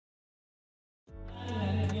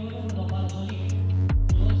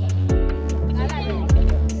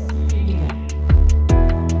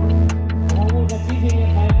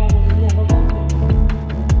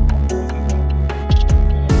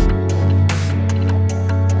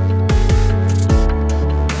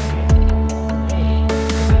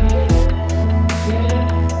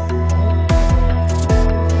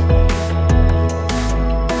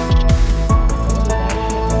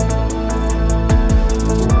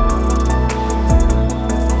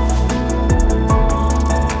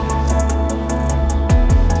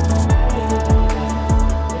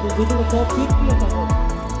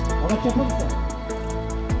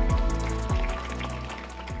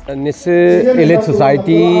This elite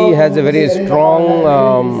society has a very strong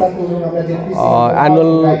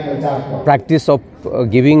annual practice of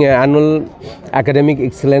giving annual academic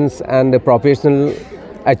excellence and professional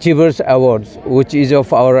achievers awards, which is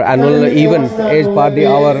of our annual event as part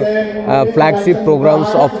of our flagship programs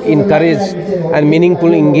of encourage and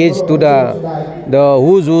meaningful engage to the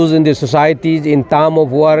who's in the societies in terms of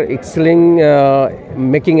who are excelling,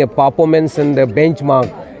 making a performance and a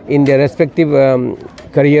benchmark in their respective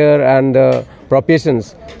career and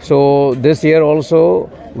professions. So this year also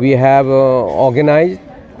we have organized,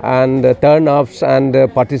 and turn-ups and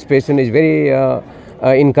participation is very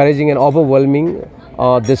encouraging and overwhelming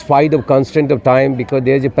despite the constraint of time, because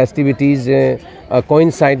there is festivities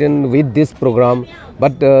coinciding with this program.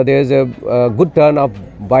 But there is a good turn-up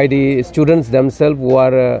by the students themselves who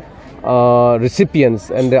are recipients,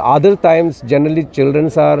 and the other times generally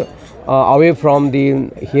children are away from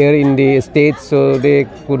here in the States, so they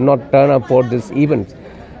could not turn up for this event.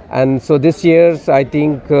 And so this year I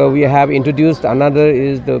think we have introduced another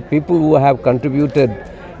is the people who have contributed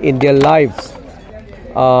in their lives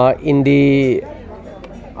in the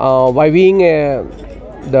by being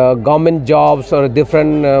the government jobs or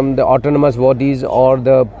different the autonomous bodies or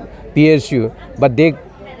the PSU, but they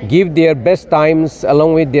give their best times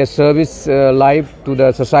along with their service life to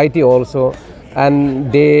the society also.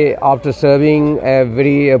 And they, after serving a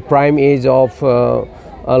very prime age of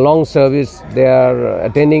a long service, they are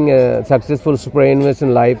attaining a successful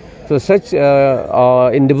superannuation life. So such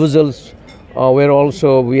individuals were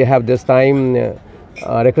also, we have this time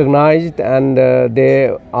recognized, and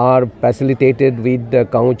they are facilitated with the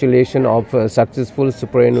congratulation of successful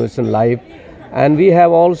superannuation life. And we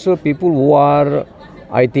have also people who are,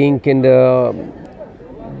 I think, in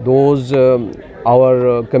those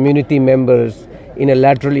our community members in a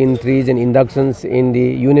lateral increase and inductions in the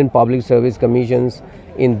Union Public Service Commissions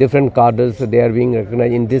in different cadres. They are being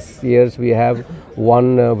recognized. In this years we have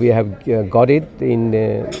one, we have got it in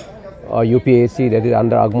UPAC, that is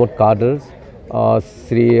under Agmot cadres,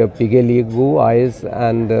 Sri Pigeligu IS,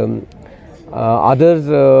 and others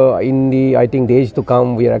in the, I think, days to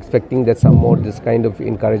come. We are expecting that some more this kind of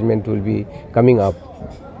encouragement will be coming up.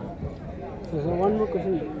 So one more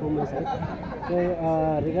question from my side. So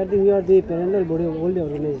regarding your the parental body of all the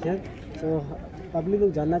organization, so public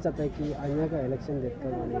लोग जानना चाहता है कि आने का election date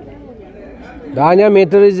कब आने? The Anya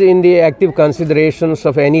matter is in the active considerations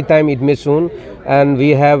of any time it may soon, and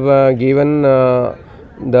we have given the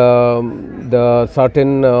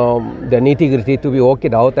certain the nitty-gritty to be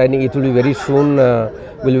worked out, and it will be very soon.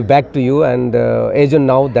 Will be back to you, and as of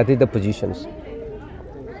now, that is the positions.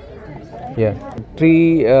 Yeah,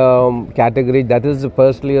 three categories. That is,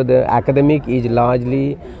 firstly, the academic is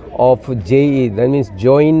largely of JE, that means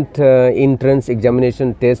Joint Entrance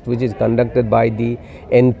Examination Test, which is conducted by the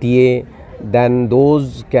NTA. Then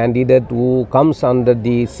those candidates who comes under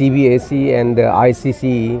the CBSE and the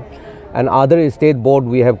ICCE and other state board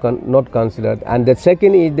we have not considered. And the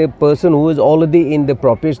second is the person who is already in the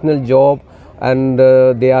professional job and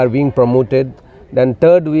they are being promoted. Then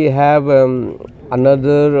third, we have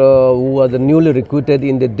another who are the newly recruited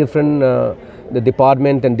in the different the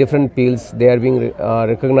department and different fields. They are being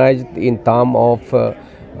recognized in terms of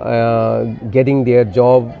getting their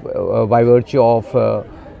job by virtue of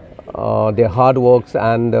their hard works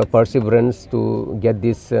and perseverance to get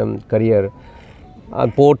this career.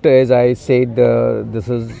 And fourth, as I said, this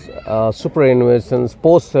is superannuation,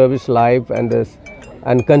 post-service life, and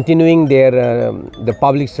continuing their the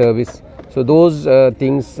public service. So those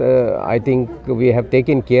things I think we have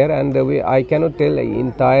taken care, and I cannot tell the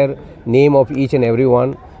entire name of each and every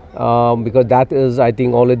one because that is, I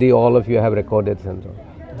think, already all of you have recorded. And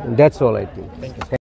that's all, I think. Thank you.